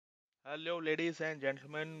Hello ladies and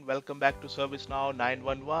gentlemen, welcome back to ServiceNow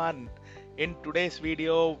 911. In today's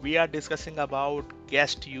video, we are discussing about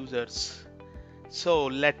guest users. So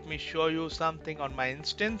let me show you something on my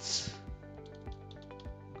instance.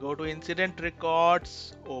 Go to incident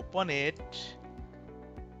records, open it.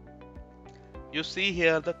 You see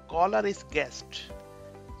here the caller is guest.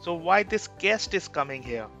 So why this guest is coming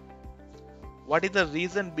here? What is the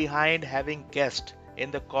reason behind having guest in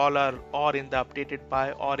the caller or in the updated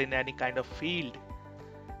by or in any kind of field?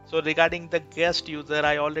 So regarding the guest user,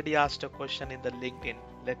 I already asked a question in the LinkedIn.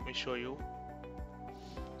 Let me show you.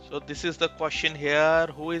 So this is the question here.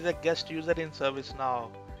 Who is a guest user in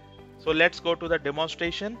ServiceNow? So let's go to the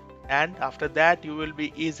demonstration, and after that you will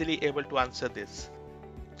be easily able to answer this.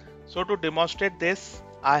 So to demonstrate this,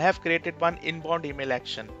 I have created one inbound email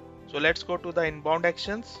action. So let's go to the inbound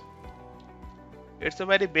actions. It's a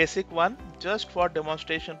very basic one, just for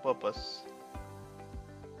demonstration purpose.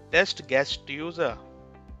 Test guest user.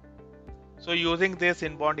 So using this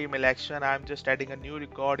inbound email action, I'm just adding a new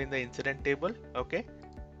record in the incident table. Okay.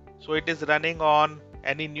 So it is running on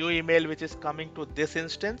any new email which is coming to this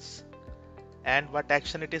instance. And what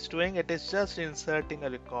action it is doing? It is just inserting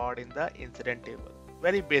a record in the incident table.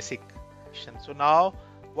 Very basic action. So now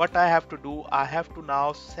what I have to do, I have to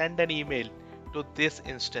now send an email to this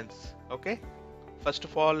instance. Okay. First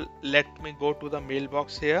of all, let me go to the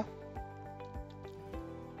mailbox here.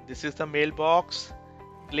 This is the mailbox.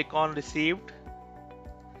 Click on received.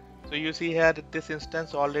 So you see here this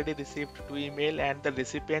instance already received 2 email and the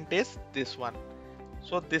recipient is this one.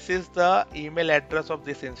 So this is the email address of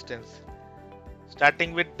this instance.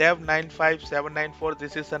 Starting with dev95794,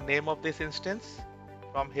 this is the name of this instance.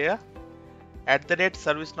 From here,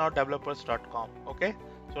 @servicenowdevelopers.com. Okay.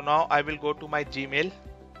 So now I will go to my Gmail.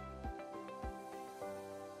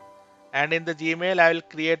 And in the Gmail, I will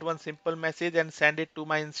create one simple message and send it to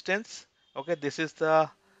my instance. Okay, this is the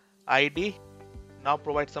ID. Now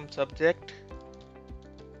provide some subject.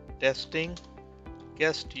 Testing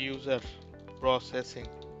guest user processing.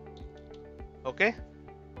 Okay.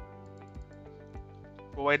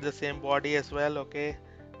 Provide the same body as well. Okay.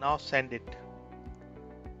 Now send it.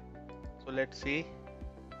 So let's see.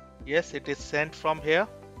 Yes, it is sent from here.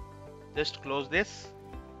 Just close this.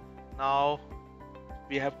 Now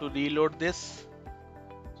we have to reload this.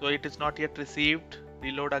 So it is not yet received.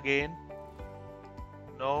 Reload again.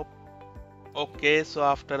 Nope. Okay, so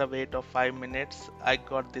after a wait of 5 minutes, I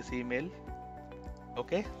got this email.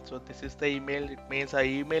 Okay, so this is the email. It means our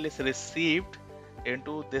email is received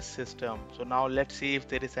into this system. So now let's see if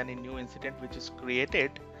there is any new incident which is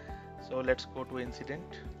created. So let's go to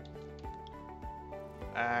incident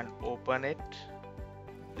and open it.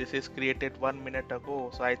 This is created 1 minute ago,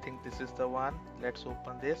 so I think this is the one. Let's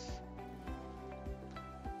open this.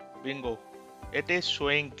 Bingo, it is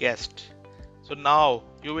showing guest. So now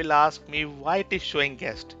you will ask me why it is showing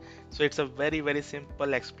guest. So it's a very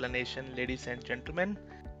simple explanation, ladies and gentlemen.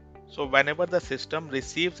 So whenever the system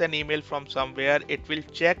receives an email from somewhere, it will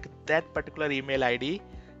check that particular email ID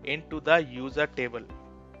into the user table.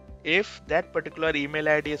 If that particular email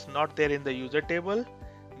ID is not there in the user table,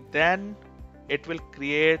 then it will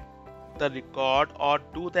create the record or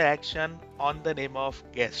do the action on the name of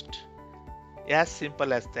guest. As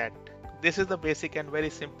simple as that. This is the basic and very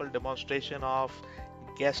simple demonstration of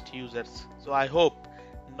guest users. So I hope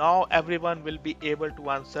now everyone will be able to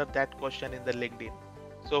answer that question in the LinkedIn.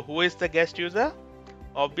 So who is the guest user?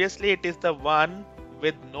 Obviously it is the one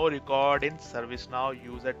with no record in ServiceNow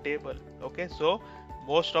user table. Okay, so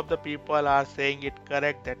most of the people are saying it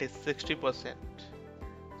correct, that is 60%.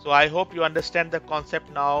 So I hope you understand the concept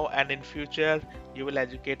now, and in future you will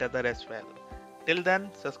educate others as well. Till then,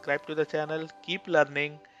 subscribe to the channel, keep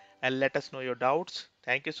learning, and let us know your doubts.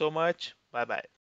 Thank you so much. Bye bye.